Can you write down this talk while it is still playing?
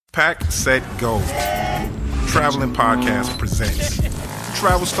Pack, Set, Go. Traveling Podcast presents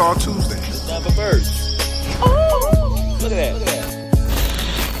Travel Star Tuesday. Love a bird. Oh, look at that.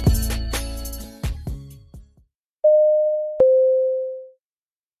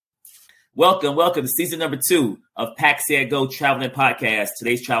 Welcome to season number 2 of Pack, Set, Go Traveling Podcast.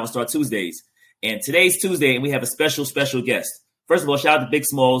 Today's Travel Star Tuesdays. And today's Tuesday, and we have a special guest. First of all, shout out to Big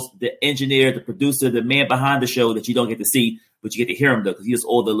Smalls, the engineer, the producer, the man behind the show that you don't get to see, but you get to hear him, though, because he does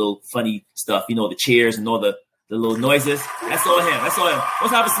all the little funny stuff, you know, the chairs and all the little noises. That's all him. What's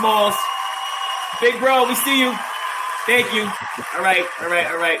up, Smalls? Big bro, we see you. Thank you. All right.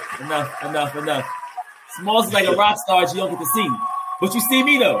 Enough. Smalls is like a rock star that you don't get to see, but you see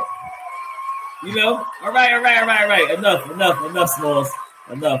me, though. You know? All right. Enough, Smalls.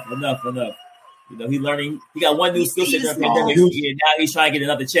 Enough. You know, he's learning. He got one new skill set during the pandemic, and now he's trying to get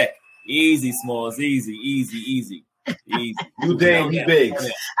another check. Easy, Smalls. Easy. You dang, you big.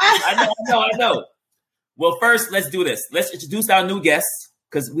 I know. Well, first, let's do this. Let's introduce our new guests,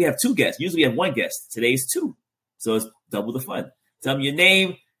 because we have 2 guests. Usually we have 1 guest. Today's 2. So it's double the fun. Tell them your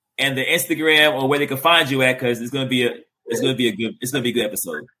name and the Instagram or where they can find you at, because it's gonna be a good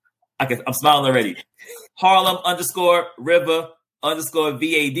episode. I'm smiling already. Harlem _River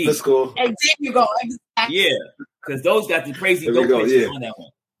 _VAD. Let's go. And there you go. Exactly. Yeah, because those got the crazy go places on that one.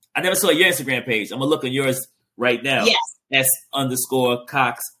 I never saw your Instagram page. I'm gonna look on yours right now. Yes.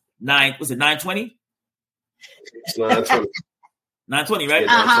 S_Cox 9. Was it 920? 920. 920, right?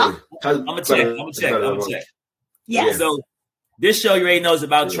 Uh-huh. I'm gonna check. Yes. So this show you already know is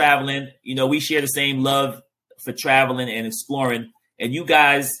about traveling. You know, we share the same love for traveling and exploring, and you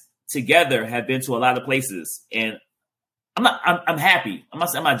guys together have been to a lot of places, and I'm happy.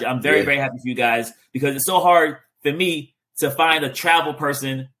 I'm very happy for you guys, because it's so hard for me to find a travel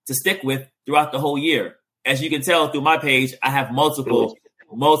person to stick with throughout the whole year. As you can tell through my page, I have multiple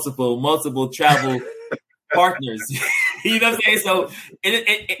travel partners. You know what I'm saying? So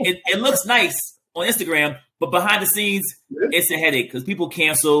it looks nice on Instagram, but behind the scenes, it's a headache, because people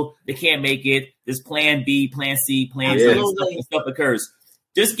cancel, they can't make it. There's plan B, plan C, plan D, stuff occurs.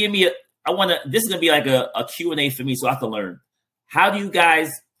 Just give me this is going to be like a Q&A for me, so I have to learn. How do you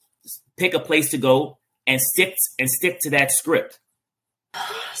guys pick a place to go and stick to that script?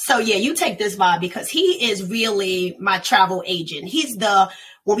 So yeah, you take this vibe, because he is really my travel agent.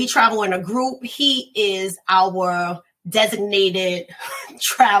 When we travel in a group, he is our designated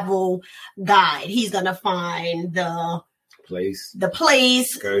travel guide. He's going to find the place, the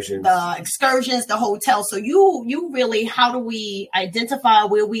excursions, the hotel. So you really, how do we identify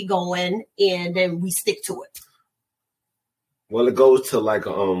where we going, and then we stick to it? Well, it goes to like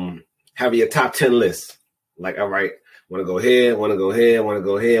having your top 10 list. Like, all right, want to go here, want to go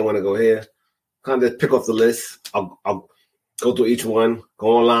here. Kind of pick off the list. I'll go through each one,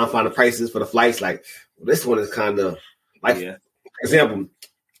 go online, find the prices for the flights. Like, this one is kind of like, example,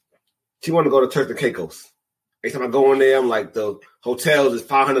 she want to go to Turks and Caicos. Every time I go in there, I'm like, the hotels is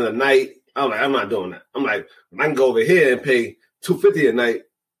 $500 a night. I'm like, I'm not doing that. I'm like, I can go over here and pay $250 a night,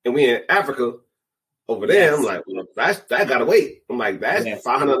 and we in Africa over there. I'm like, well, that gotta wait. I'm like, that's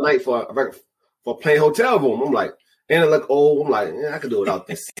 $500 a night for a plain hotel room. I'm like, and it look old. I'm like, I can do without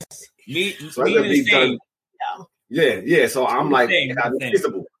this. So yeah. So I'm like,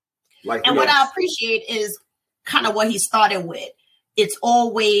 feasible. Like, and what I appreciate is kind of what he started with. It's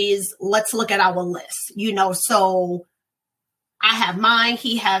always, let's look at our list, so I have mine,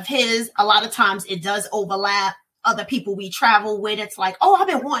 he have his. A lot of times it does overlap. Other people we travel with, it's like, oh, I've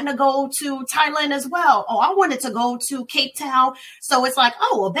been wanting to go to Thailand as well. Oh, I wanted to go to Cape Town. So it's like,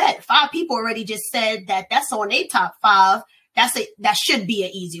 oh, well, bet 5 people already just said that's on their top 5. That should be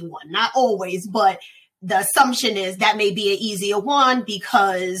an easy one. Not always, but the assumption is that may be an easier one,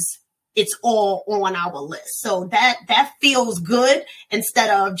 because it's all on our list. So that feels good, instead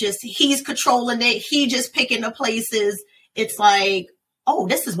of just he's controlling it. He just picking the places. It's like, oh,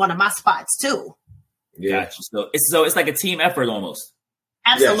 this is one of my spots too. Yeah. Gotcha. So it's like a team effort almost.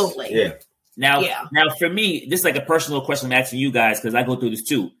 Absolutely. Yes. Yeah. Now for me, this is like a personal question I'm asking you guys, because I go through this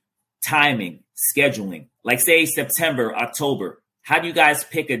too. Timing, scheduling, like say September, October. How do you guys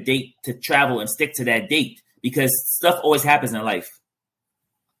pick a date to travel and stick to that date? Because stuff always happens in life.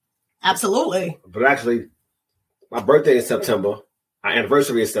 Absolutely. But actually, my birthday is September. Our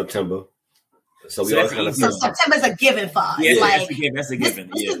anniversary is September. So we all kind of. So September's a given for us. Yeah, like, that's a given.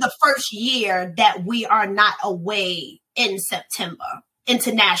 This is the first year that we are not away in September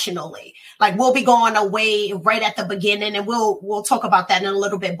internationally. Like, we'll be going away right at the beginning, and we'll talk about that in a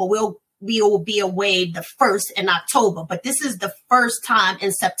little bit. But we will be away the 1st in October. But this is the first time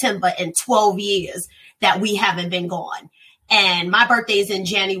in September in 12 years that we haven't been gone. And my birthday is in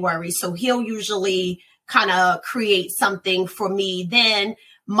January. So he'll usually kind of create something for me. Then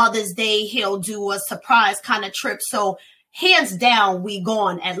Mother's Day, he'll do a surprise kind of trip. So hands down, we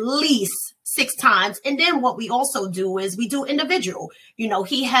gone at least 6 times. And then what we also do is we do individual. You know,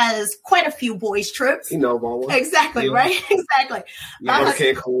 he has quite a few boys trips. You know, Mama. Exactly, right? Exactly. Yeah,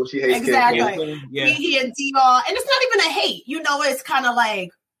 Cancun. She hates Cancun. Yeah. He and DR. And it's not even a hate. You know, it's kind of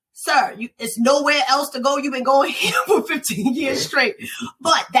like, sir, it's nowhere else to go. You've been going here for 15 years straight.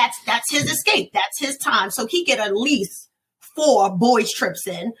 But that's his escape. That's his time. So he get at least 4 boys trips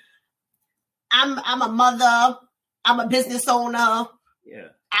in. I'm a mother. I'm a business owner. Yeah.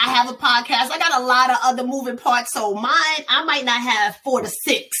 I have a podcast. I got a lot of other moving parts. So I might not have 4 to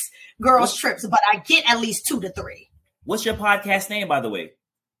 6 girls trips, but I get at least 2 to 3. What's your podcast name, by the way?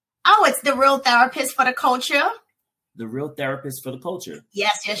 Oh, it's The Real Therapist for the Culture. The Real Therapist for the Culture.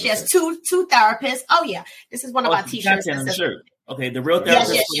 Yes. Two therapists. Oh yeah. This is one of our t-shirts. Sure. Okay. The Real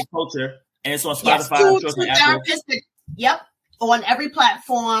Therapist for the Culture. And it's on Spotify. Yes, two therapists. Yep. On every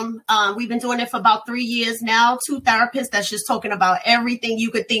platform. We've been doing it for about 3 years now. 2 therapists that's just talking about everything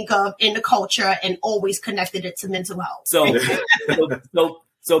you could think of in the culture and always connected it to mental health.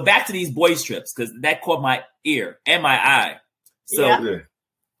 So back to these boys trips, because that caught my ear and my eye. So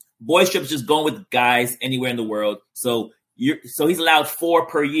boys trips just going with guys anywhere in the world. So he's allowed 4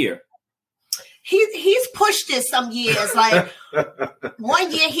 per year. He's pushed it some years. Like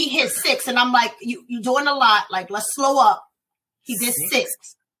one year he hit 6, and I'm like, you're doing a lot. Like, let's slow up. He did 6.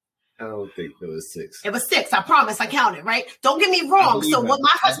 I don't think it was 6. It was 6. I promise. I counted, right? Don't get me wrong. So what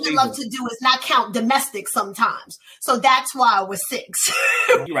my husband loves to do is not count domestic sometimes. So that's why it was 6.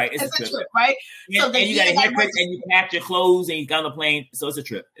 You're right. It's a trip, right? And, so and you got a haircut and you packed your clothes and you got on the plane. So it's a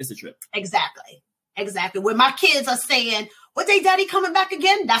trip. It's a trip. Exactly. When my kids are saying, what day daddy coming back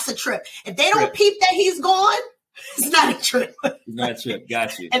again? That's a trip. If they don't peep that he's gone, it's not a trip. It's not a trip.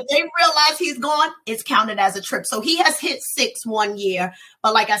 Got you. If they realize he's gone, it's counted as a trip. So he has hit 6 one year.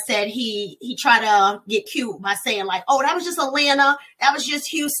 But like I said, he tried to get cute by saying like, oh, that was just Atlanta. That was just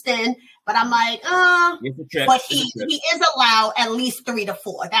Houston. But I'm like, it's a trip. But he is allowed at least 3 to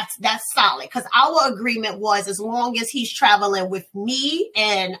 4. That's solid. Because our agreement was as long as he's traveling with me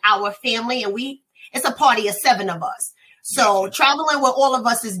and our family, and it's a party of 7 of us. So traveling with all of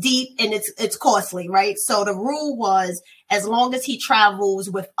us is deep and it's costly, right? So the rule was as long as he travels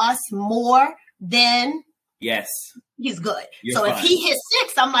with us more, then he's good. You're fine. If he hits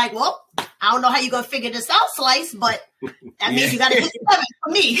 6, I'm like, well, I don't know how you're going to figure this out, Slice, but that means you got to hit 7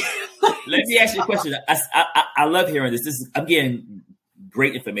 for me. Let me ask you a question. I love hearing this. I'm getting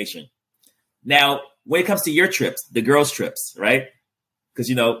great information. Now, when it comes to your trips, the girls' trips, right?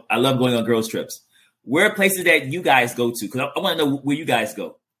 Because, I love going on girls' trips. Where are places that you guys go to? Because I want to know where you guys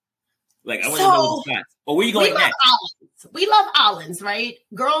go. Like, I want to know the spots. Or where you going next? We love islands, right?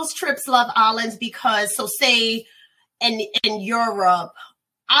 Girls' trips love islands because, so say in Europe,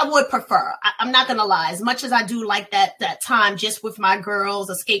 I would prefer, I'm not going to lie, as much as I do like that time just with my girls,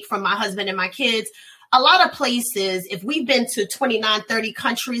 escape from my husband and my kids, a lot of places, if we've been to 29, 30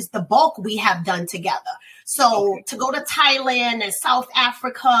 countries, the bulk we have done together. So to go to Thailand and South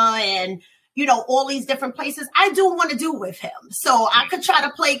Africa and all these different places, I do want to do with him. So I could try to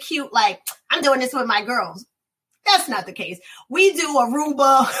play cute, like I'm doing this with my girls. That's not the case. We do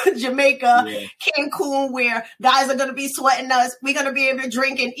Aruba, Jamaica, Cancun, where guys are going to be sweating us. We're going to be able to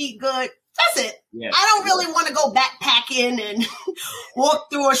drink and eat good. That's it. Yeah. I don't really want to go backpacking and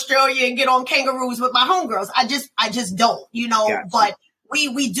walk through Australia and get on kangaroos with my homegirls. I just don't, gotcha. But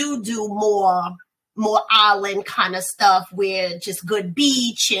we do more island kind of stuff where just good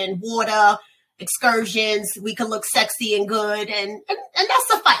beach and water excursions. We can look sexy and good and that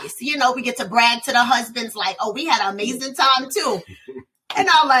suffice. We get to brag to the husbands like, oh, we had an amazing time too. And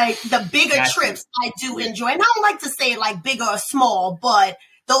I like the bigger trips I do enjoy. And I don't like to say like big or small, but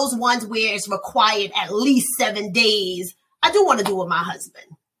those ones where it's required at least 7 days, I do want to do with my husband.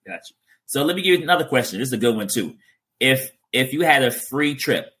 Gotcha. So let me give you another question. This is a good one too. If you had a free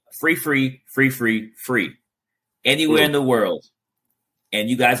trip, free, anywhere in the world, and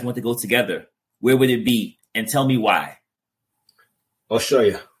you guys want to go together, where would it be? And tell me why.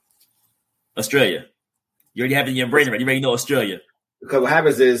 Australia. You already have it in your brain already. You already know Australia. Because what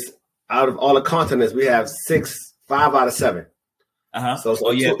happens is, out of all the continents, we have 5 out of 7. So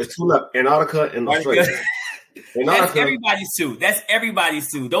it's 2 left: Antarctica and Australia. That's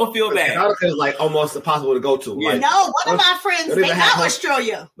everybody's too. Don't feel bad. Antarctica is like almost impossible to go to. Yeah. Like, one of my friends, they know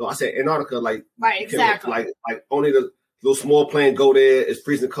Australia. No, I said Antarctica, like right, exactly. Like only the little small plane go there. It's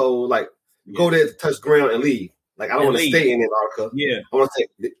freezing cold. Like go there to touch ground and leave. Like I don't want to stay in Antarctica. Yeah, I want to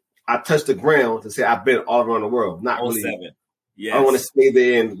say I touched the ground to say I've been all around the world. Not really Yes. I don't want to stay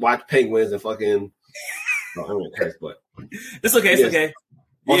there and watch penguins and fucking. No, I don't want to curse, but it's okay. It's okay.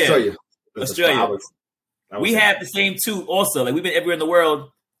 Australia. Yeah. Australia. We have the same too. Also, like we've been everywhere in the world.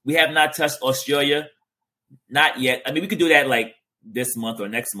 We have not touched Australia, not yet. I mean, we could do that like this month or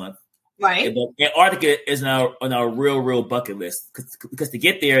next month. Right. But Antarctica is on our real bucket list because to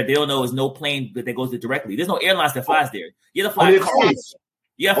get there, they don't know there's no plane that goes there directly. There's no airlines that flies there. You have to fly cruise.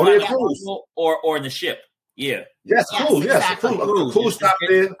 You have to fly cruise or in the ship. Yeah. Yes, cruise. Yes, exactly. Cruise stop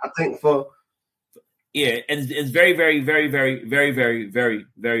there. I think for. Yeah, and it's very, very, very, very, very, very, very,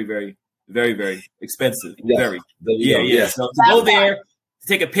 very, very, very, very expensive. Yes. Very. Yeah. So to go there, to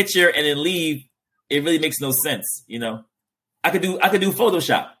take a picture, and then leave, it really makes no sense. You know, I could do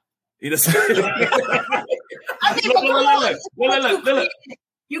Photoshop. You know, I mean, look.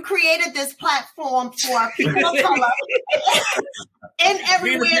 You created this platform for people of color and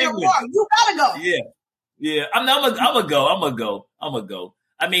everywhere in the world. You gotta go. Yeah. I'm gonna go.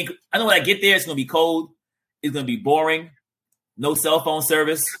 I mean, I know when I get there, it's gonna be cold. It's gonna be boring. No cell phone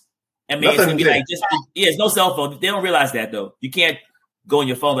service. I mean, it's gonna be like it's no cell phone. They don't realize that though. You can't go on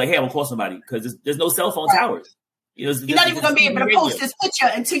your phone like, hey, I'm gonna call somebody because there's no cell phone towers. You know, you're not even gonna be able to post this picture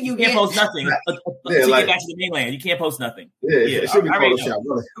until you can't post nothing. Until you get back to the mainland, you can't post nothing. Yeah, it should be Photoshop.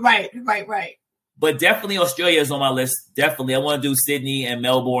 Right. But definitely Australia is on my list. Definitely, I want to do Sydney and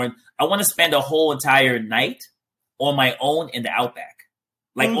Melbourne. I want to spend a whole entire night on my own in the outback.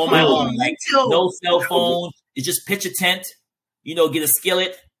 Like on my own, like no cell phone. You just pitch a tent, you know, get a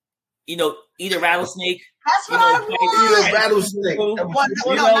skillet, you know, eat a rattlesnake. That's what I want. Eat a rattlesnake.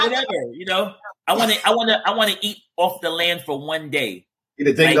 Whatever. You know, I want to eat off the land for one day. Eat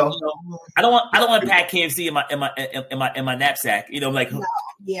a dingo. Like, you know, I don't want to pack KFC in my knapsack. You know, like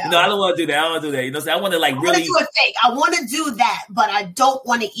yeah. No, I don't want to do that. You know, so I want to like really do it fake. I want to do that, but I don't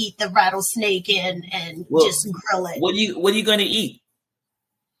want to eat the rattlesnake and just grill it. What are you going to eat?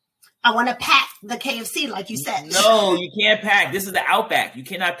 I want to pack the KFC, like you said. No, you can't pack. This is the Outback. You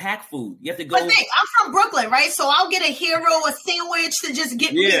cannot pack food. You have to go. But think, I'm from Brooklyn, right? So I'll get a sandwich to just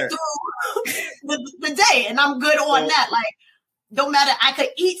get me through the day, and I'm good on that. Like, don't matter. I could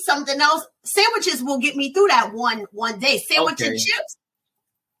eat something else. Sandwiches will get me through that one day. Sandwich and chips.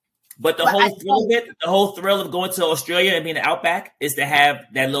 But the whole thrill of going to Australia and being an Outback is to have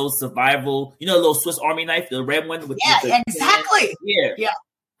that little survival, you know, the little Swiss Army knife, the red one. Exactly. Yeah.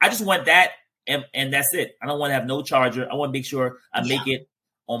 I just want that, and that's it. I don't want to have no charger. I want to make sure I make it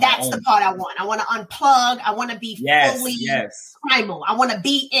on my own. That's the part I want. I want to unplug. I want to be fully primal. I want to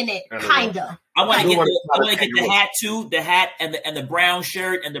be in it, kind of. I want to get the hat too, the hat and the brown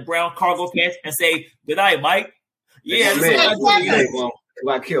shirt and the brown cargo pants, and say, "Good night, Mike." Yeah,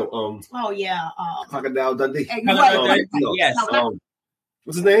 I killed. Crocodile Dundee. Yes.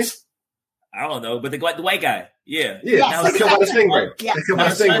 What's his name? I don't know, but the white guy. Yeah. Now he's killed by the stingray.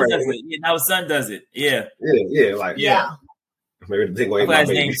 Now his son does it. Yeah. Yeah. Maybe the stingray. I forgot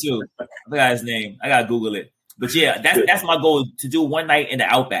his name too. I forgot his name. I gotta Google it. But yeah, that's my goal, to do one night in the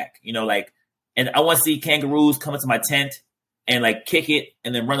Outback. You know, like, and I want to see kangaroos come into my tent and like kick it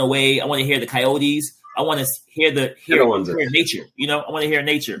and then run away. I want to hear the coyotes. I want to hear nature. You know, I want to hear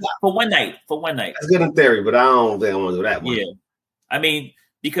nature for one night. That's good in theory, but I don't think I want to do that one. Yeah. I mean,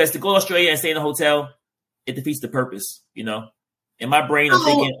 because to go to Australia and stay in a hotel, it defeats the purpose, you know? In my brain, I'm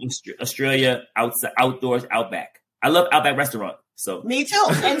thinking Australia, outdoors, Outback. I love Outback restaurant. So me too.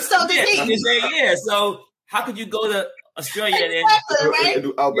 And so did he. So how could you go to Australia and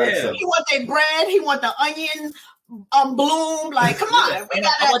do Outback stuff? He want their bread. He want the onion bloom. Like, come on.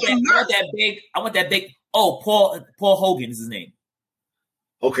 I want that big. Oh, Paul Hogan is his name.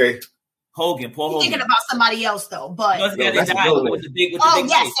 Okay. Paul Hogan. Thinking about somebody else though, but with the big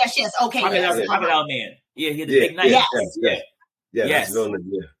yes. Okay, Crocodile Man. Yeah, he had the big knife. Yes.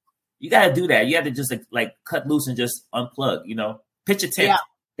 You gotta do that. You have to just like cut loose and just unplug. You know, pitch a tent. Yeah.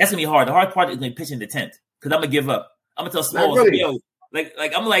 That's gonna be hard. The hard part is gonna be pitching the tent because I'm gonna give up. I'm gonna tell Smalls, yo,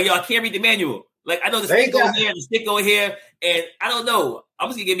 I can't read the manual. Like, I know the stick go here, the stick go here, and I don't know. I'm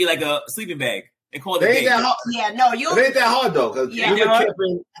just gonna give me like a sleeping bag. And call it ain't that hard. Yeah, no, it ain't that hard though, because we went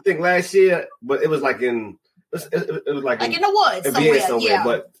camping, I think last year, but it was like in the woods somewhere.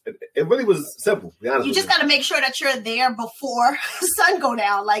 But it really was simple. You just got to make sure that you're there before the sun go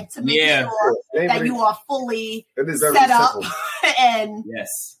down, like to make sure that you are fully set up and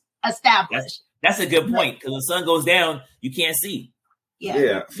established. That's a good point, because when the sun goes down, you can't see.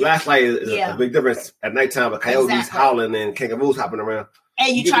 Yeah. Flashlight is a big difference at nighttime. With coyotes howling and kangaroos hopping around.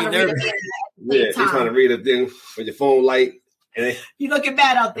 And you trying to read a thing. You're trying to read a thing with your phone light. And you looking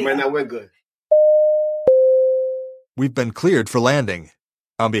bad out there. Might not went good. We've been cleared for landing.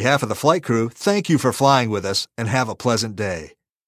 On behalf of the flight crew, thank you for flying with us and have a pleasant day.